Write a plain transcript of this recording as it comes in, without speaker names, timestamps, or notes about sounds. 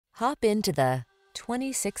Hop into the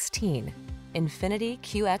 2016 INFINITI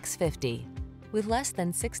QX50. With less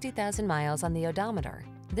than 60,000 miles on the odometer,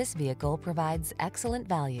 this vehicle provides excellent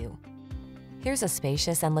value. Here's a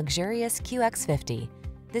spacious and luxurious QX50.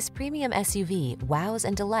 This premium SUV wows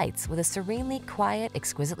and delights with a serenely quiet,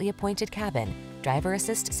 exquisitely appointed cabin, driver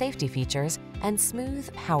assist safety features, and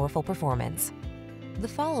smooth, powerful performance. The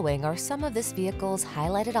following are some of this vehicle's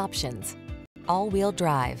highlighted options: all-wheel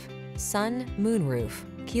drive, sun, moonroof,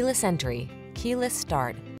 keyless entry, keyless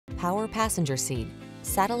start, power passenger seat,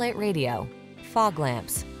 satellite radio, fog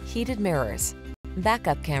lamps, heated mirrors,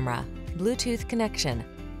 backup camera, Bluetooth connection.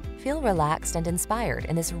 Feel relaxed and inspired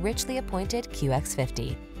in this richly appointed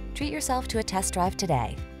QX50. Treat yourself to a test drive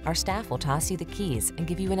today. Our staff will toss you the keys and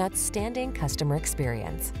give you an outstanding customer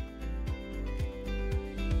experience.